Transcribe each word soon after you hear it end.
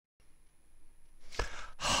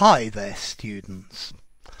Hi there, students.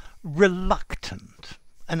 Reluctant,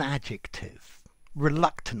 an adjective.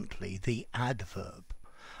 Reluctantly, the adverb.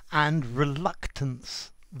 And reluctance,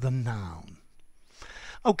 the noun.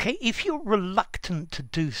 Okay, if you're reluctant to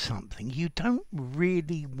do something, you don't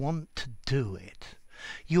really want to do it.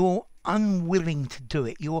 You're unwilling to do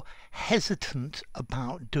it. You're hesitant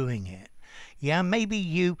about doing it. Yeah, maybe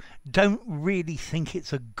you don't really think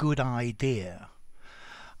it's a good idea.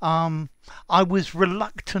 I was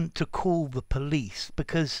reluctant to call the police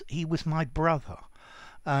because he was my brother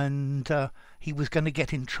and he was going to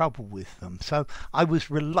get in trouble with them. So I was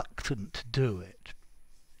reluctant to do it.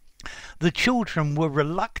 The children were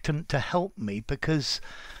reluctant to help me because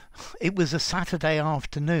it was a Saturday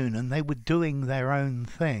afternoon and they were doing their own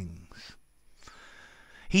things.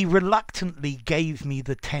 He reluctantly gave me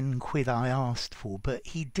the 10 quid I asked for, but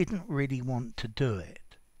he didn't really want to do it.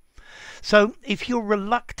 So if you're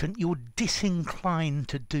reluctant, you're disinclined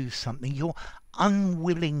to do something, you're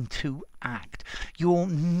unwilling to act, you're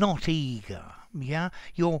not eager, yeah?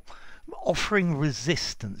 You're offering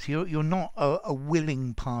resistance, you're not a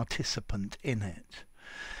willing participant in it.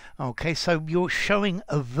 Okay, so you're showing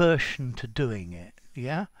aversion to doing it,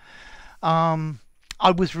 yeah?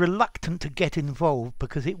 I was reluctant to get involved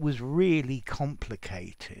because it was really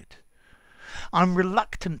complicated. I'm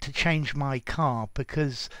reluctant to change my car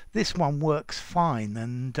because this one works fine,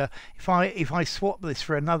 and if I swap this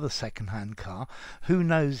for another second-hand car, who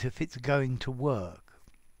knows if it's going to work.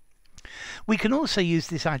 We can also use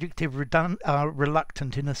this adjective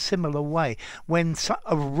reluctant in a similar way when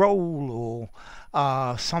a role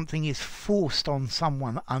or something is forced on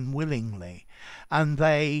someone unwillingly and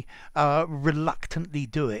they reluctantly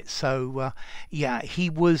do it. So yeah, he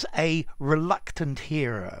was a reluctant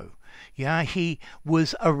hero. Yeah, he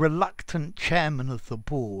was a reluctant chairman of the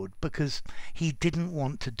board because he didn't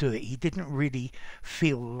want to do it. He didn't really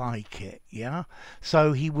feel like it, yeah?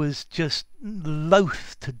 So he was just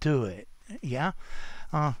loath to do it, yeah?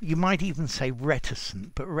 You might even say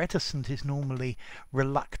reticent, but reticent is normally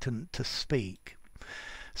reluctant to speak.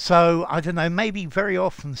 So, I don't know, maybe very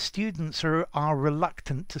often students are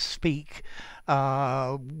reluctant to speak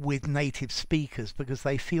with native speakers because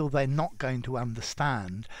they feel they're not going to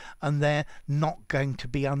understand and they're not going to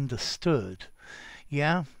be understood.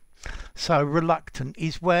 Yeah? So reluctant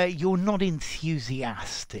is where you're not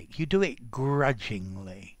enthusiastic. You do it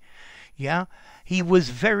grudgingly. Yeah? He was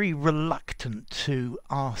very reluctant to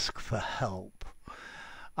ask for help.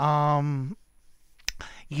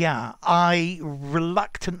 Yeah, I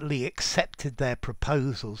reluctantly accepted their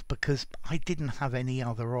proposals because I didn't have any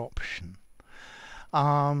other option.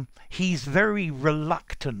 He's very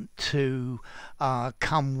reluctant to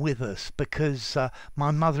come with us because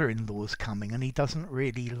my mother-in-law's coming and he doesn't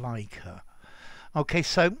really like her. Okay,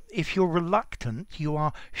 so if you're reluctant, you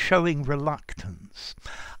are showing reluctance.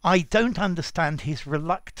 I don't understand his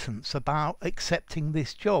reluctance about accepting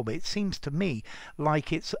this job. It seems to me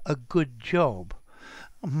like it's a good job.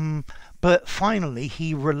 But finally,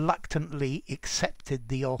 he reluctantly accepted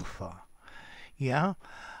the offer. Yeah?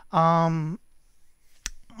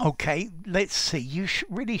 Okay, let's see. You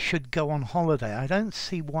really should go on holiday. I don't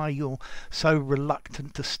see why you're so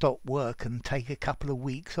reluctant to stop work and take a couple of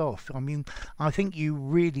weeks off. I mean, I think you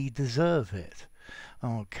really deserve it.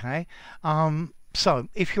 Okay? So,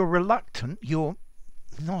 if you're reluctant, you're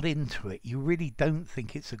not into it. You really don't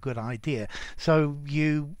think it's a good idea. So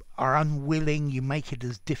you are unwilling, you make it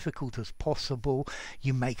as difficult as possible,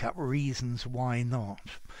 you make up reasons why not.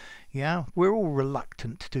 Yeah, we're all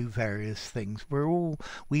reluctant to do various things.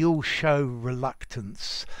 We all show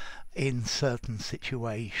reluctance in certain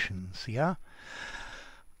situations, yeah?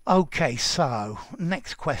 Okay, so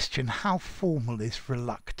next question. How formal is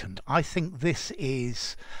reluctant? I think this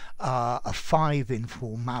is a 5 in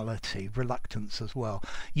formality, reluctance as well.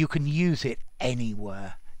 You can use it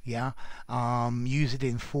anywhere, yeah? Use it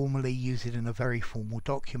informally, use it in a very formal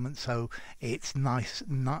document, so it's nice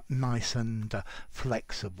and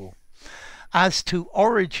flexible. As to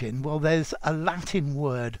origin, well, there's a Latin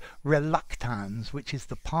word, reluctans, which is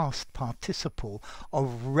the past participle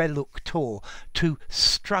of reluctor, to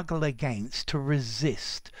struggle against, to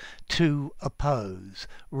resist, to oppose.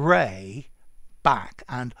 Re, back,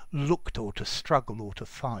 and luctor, to struggle or to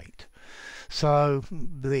fight. So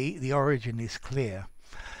the origin is clear.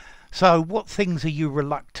 So what things are you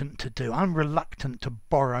reluctant to do? I'm reluctant to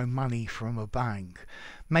borrow money from a bank.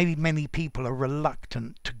 Maybe many people are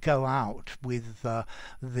reluctant to go out with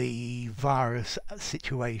the virus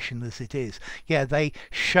situation as it is. Yeah, they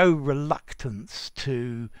show reluctance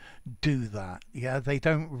to do that. Yeah, they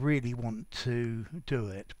don't really want to do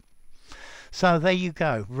it. So there you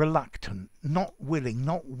go, reluctant, not willing,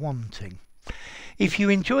 not wanting. If you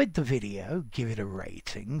enjoyed the video, give it a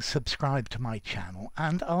rating, subscribe to my channel,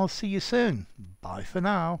 and I'll see you soon. Bye for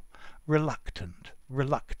now. Reluctant,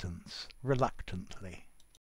 reluctance, reluctantly.